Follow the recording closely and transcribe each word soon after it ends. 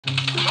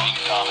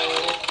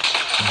Dominated.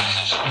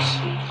 Positions.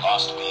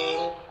 Lost B.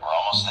 We're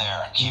almost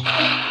there. Keep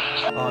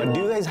it up.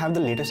 Do you guys have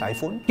the latest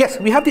iPhone? Yes,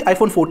 we have the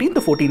iPhone 14,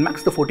 the 14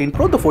 Max, the 14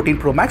 Pro, the 14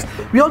 Pro Max.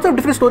 We also have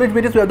different storage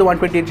variants. We have the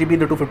 128GB,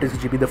 the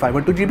 256GB, the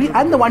 512GB,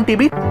 and the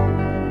 1TB.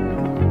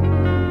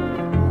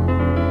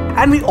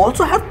 And we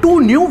also have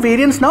two new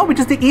variants now, which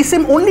is the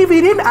eSIM only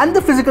variant and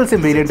the physical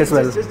SIM variant as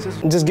well.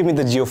 Just give me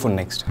the JioPhone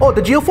next. Oh,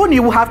 the JioPhone,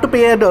 you have to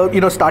pay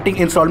a starting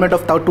installment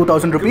of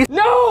 2,000 rupees.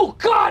 No!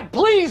 God,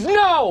 please,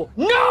 no!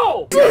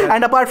 No!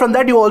 And apart from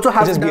that, you also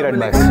have... Just be right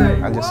back.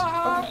 I'll just...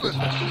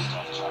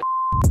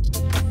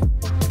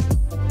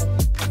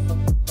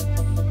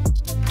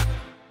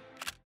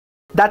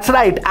 That's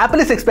right, Apple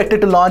is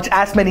expected to launch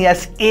as many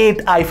as 8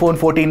 iPhone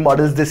 14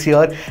 models this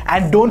year,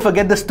 and don't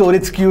forget the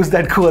storage SKUs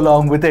that go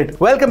along with it.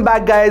 Welcome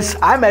back guys,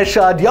 I'm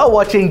Ershad, you're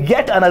watching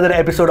yet another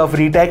episode of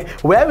Retech,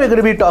 where we're going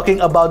to be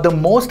talking about the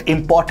most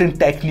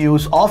important tech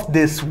news of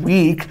this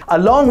week,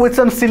 along with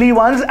some silly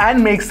ones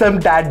and make some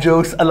dad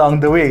jokes along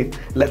the way.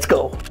 Let's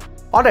go.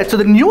 Alright, so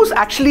the news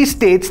actually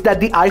states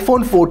that the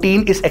iPhone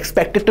 14 is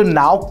expected to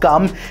now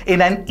come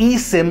in an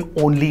eSIM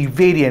only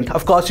variant.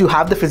 Of course, you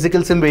have the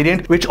physical SIM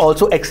variant, which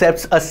also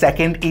accepts a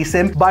second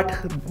eSIM, but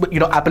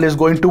Apple is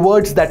going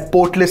towards that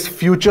portless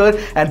future,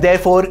 and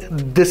therefore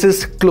this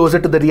is closer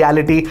to the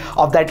reality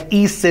of that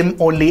eSIM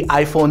only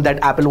iPhone that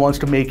Apple wants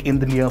to make in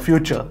the near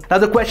future. Now,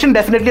 the question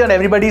definitely on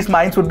everybody's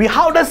minds would be,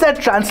 how does that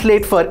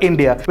translate for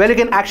India? Well, you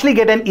can actually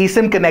get an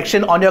eSIM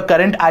connection on your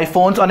current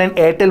iPhones on an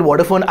Airtel,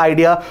 Vodafone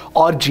Idea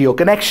or Jio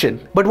connection.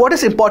 But what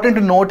is important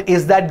to note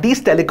is that these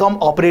telecom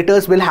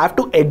operators will have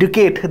to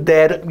educate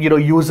their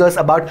users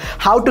about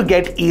how to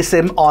get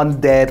eSIM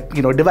on their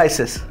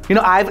devices.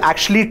 I've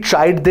actually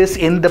tried this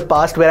in the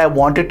past where I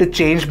wanted to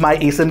change my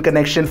eSIM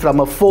connection from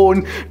a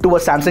phone to a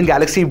Samsung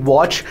Galaxy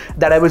Watch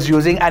that I was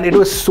using, and it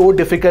was so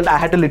difficult. I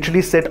had to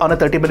literally sit on a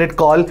 30-minute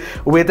call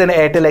with an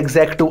Airtel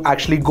exec to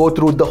actually go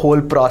through the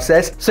whole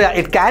process. So yeah,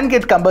 it can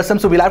get cumbersome,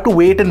 so we'll have to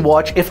wait and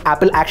watch if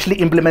Apple actually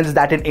implements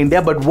that in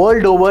India. But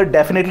world over,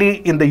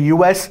 definitely in the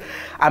US,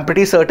 I'm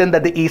pretty certain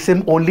that the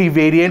eSIM only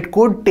variant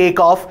could take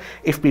off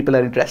if people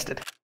are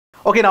interested.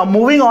 Okay, now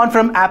moving on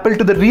from Apple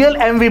to the real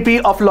MVP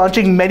of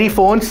launching many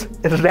phones,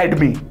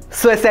 Redmi.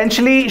 So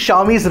essentially,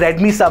 Xiaomi's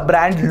Redmi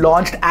sub-brand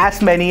launched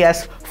as many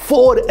as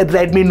 4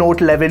 Redmi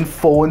Note 11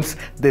 phones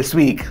this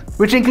week,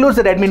 which includes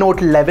the Redmi Note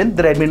 11,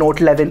 the Redmi Note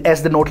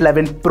 11S, the Note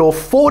 11 Pro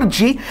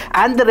 4G,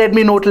 and the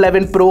Redmi Note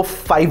 11 Pro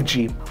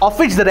 5G, of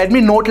which the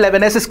Redmi Note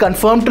 11S is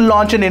confirmed to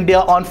launch in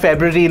India on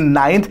February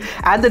 9th,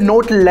 and the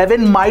Note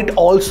 11 might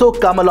also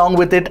come along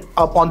with it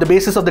on the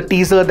basis of the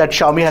teaser that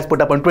Xiaomi has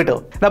put up on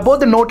Twitter. Now,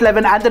 both the Note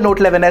 11 and the Note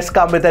 11S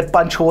come with that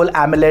punch-hole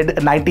AMOLED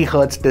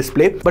 90Hz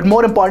display, but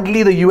more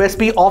importantly, the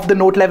USP of the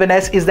Note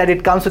 11S is that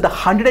it comes with a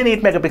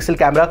 108 megapixel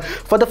camera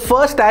for the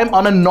first time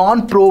on a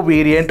non-Pro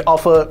variant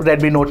of a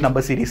Redmi Note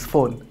number series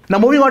phone. Now,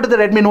 moving on to the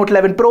Redmi Note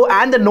 11 Pro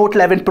and the Note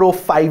 11 Pro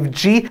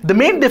 5G, the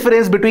main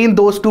difference between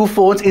those two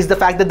phones is the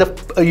fact that the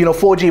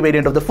 4G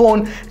variant of the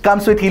phone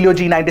comes with Helio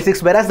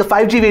G96, whereas the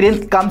 5G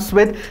variant comes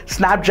with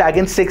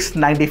Snapdragon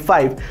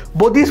 695.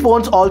 Both these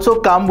phones also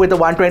come with a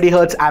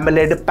 120Hz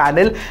AMOLED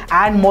panel,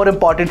 and more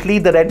importantly,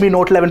 the Redmi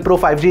Note 11 Pro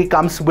 5G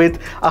comes with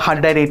a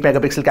 108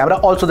 megapixel camera.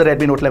 Also, the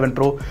Redmi Note 11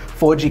 Pro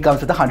 4G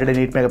comes with a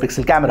 108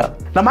 megapixel camera.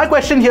 Now, my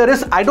question here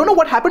is, I don't know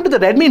what happened to the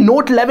Redmi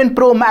Note 11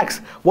 Pro Max.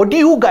 What do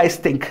you guys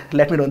think?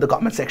 Let me know in the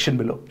comment section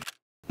below.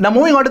 Now,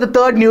 moving on to the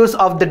third news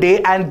of the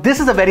day, and this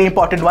is a very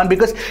important one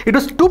because it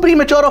was too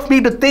premature of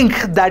me to think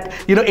that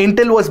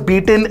Intel was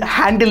beaten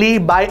handily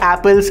by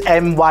Apple's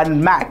M1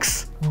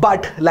 Max.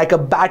 But like a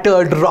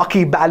battered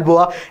Rocky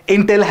Balboa,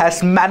 Intel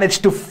has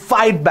managed to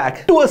fight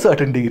back to a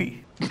certain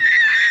degree.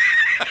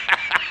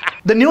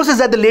 The news is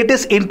that the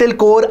latest Intel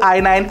Core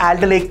i9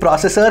 Alder Lake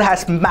processor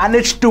has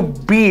managed to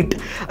beat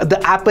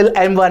the Apple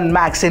M1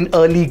 Max in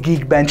early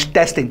Geekbench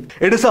testing.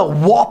 It is a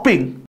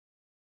whopping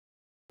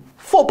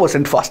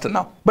 4% faster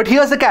now. But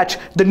here's the catch.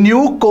 The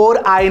new Core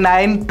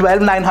i9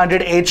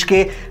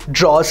 12900HK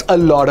draws a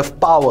lot of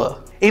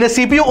power. In a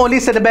CPU-only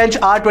Cinebench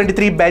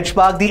R23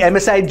 benchmark, the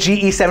MSI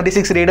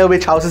GE76 Raider,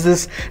 which houses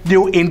this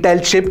new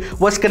Intel chip,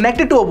 was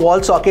connected to a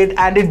wall socket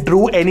and it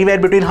drew anywhere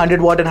between 100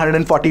 watt and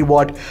 140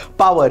 watt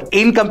power.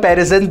 In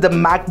comparison, the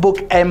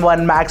MacBook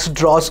M1 Max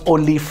draws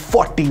only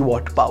 40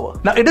 watt power.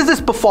 Now, it is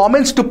this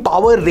performance to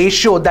power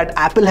ratio that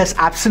Apple has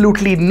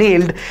absolutely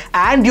nailed,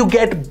 and you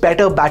get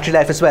better battery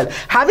life as well.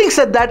 Having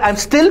said that, I'm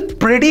still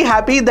pretty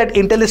happy that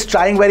Intel is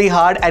trying very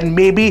hard, and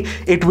maybe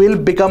it will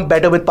become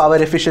better with power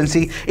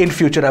efficiency in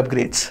future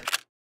upgrades.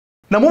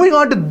 Now, moving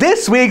on to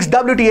this week's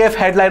WTF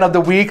headline of the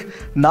week,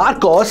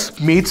 Narcos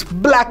meets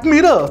Black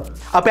Mirror.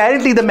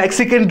 Apparently, the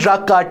Mexican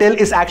Drug Cartel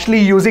is actually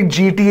using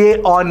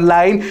GTA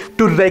Online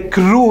to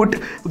recruit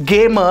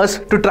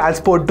gamers to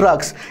transport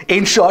drugs.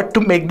 In short, to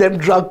make them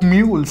drug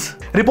mules.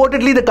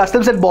 Reportedly, the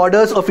Customs and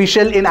Borders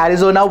official in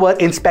Arizona were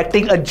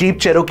inspecting a Jeep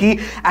Cherokee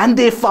and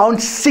they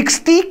found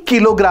 60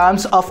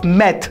 kilograms of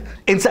meth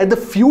inside the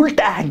fuel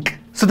tank.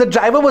 So the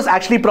driver was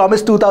actually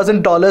promised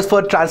 $2,000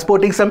 for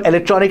transporting some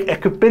electronic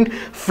equipment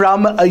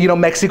from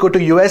Mexico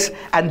to US,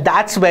 and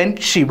that's when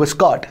she was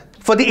caught.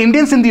 For the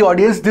Indians in the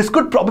audience, this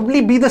could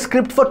probably be the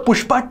script for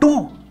Pushpa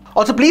 2.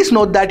 Also, please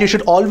note that you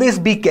should always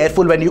be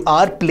careful when you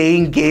are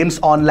playing games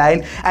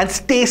online and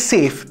stay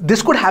safe.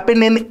 This could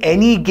happen in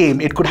any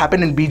game. It could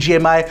happen in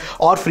BGMI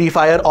or Free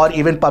Fire or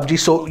even PUBG,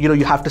 so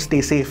you have to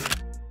stay safe.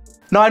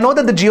 Now, I know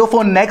that the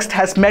JioPhone Next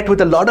has met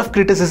with a lot of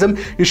criticism.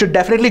 You should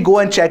definitely go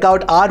and check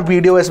out our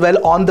video as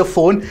well on the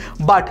phone.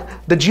 But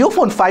the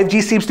JioPhone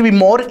 5G seems to be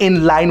more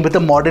in line with a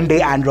modern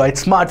day Android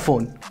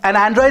smartphone. An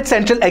Android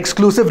Central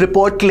exclusive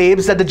report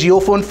claims that the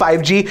JioPhone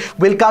 5G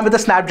will come with a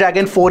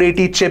Snapdragon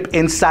 480 chip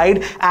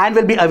inside and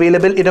will be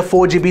available in a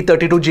 4GB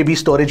 32GB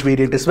storage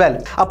variant as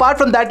well. Apart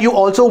from that, you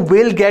also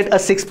will get a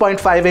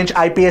 6.5-inch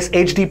IPS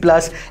HD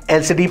Plus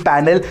LCD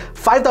panel,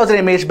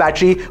 5000 mAh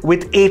battery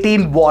with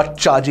 18 watt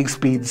charging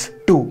speeds.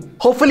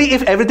 Hopefully,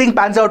 if everything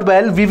pans out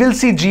well, we will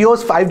see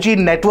Jio's 5G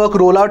network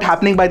rollout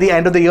happening by the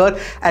end of the year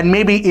and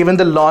maybe even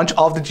the launch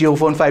of the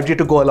JioPhone 5G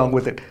to go along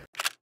with it.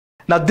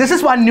 Now, this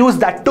is one news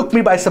that took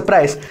me by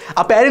surprise.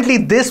 Apparently,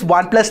 this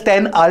OnePlus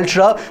 10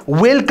 Ultra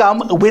will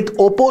come with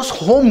Oppo's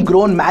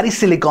homegrown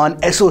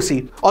Marisilicone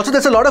SoC. Also,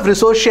 there's a lot of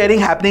resource sharing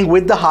happening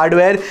with the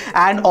hardware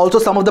and also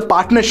some of the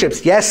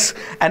partnerships. Yes,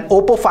 an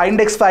Oppo Find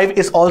X5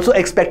 is also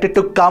expected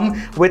to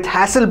come with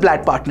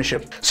Hasselblad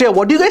partnership. So yeah,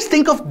 what do you guys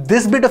think of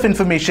this bit of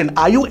information?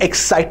 Are you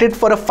excited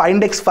for a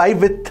Find X5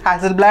 with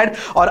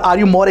Hasselblad, or are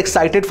you more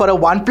excited for a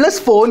OnePlus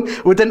phone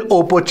with an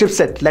Oppo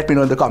chipset? Let me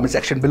know in the comment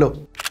section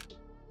below.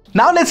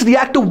 Now let's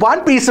react to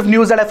one piece of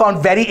news that I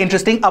found very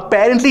interesting.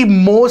 Apparently,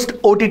 most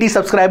OTT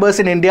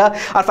subscribers in India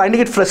are finding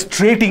it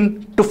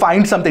frustrating to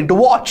find something to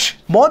watch.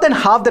 More than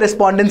half the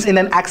respondents in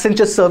an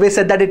Accenture survey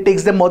said that it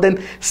takes them more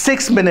than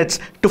 6 minutes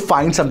to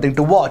find something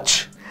to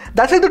watch.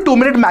 That's like the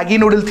 2-minute Maggi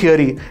noodle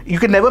theory. You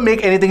can never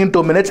make anything in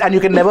 2 minutes and you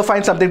can never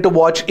find something to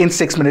watch in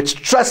 6 minutes.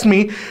 Trust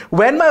me,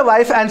 when my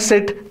wife and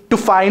sit to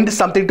find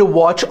something to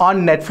watch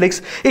on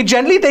Netflix, it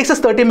generally takes us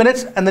 30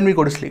 minutes and then we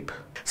go to sleep.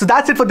 So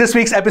that's it for this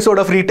week's episode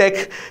of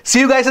Retech.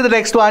 See you guys in the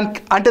next one.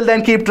 Until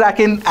then, keep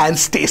tracking and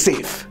stay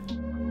safe.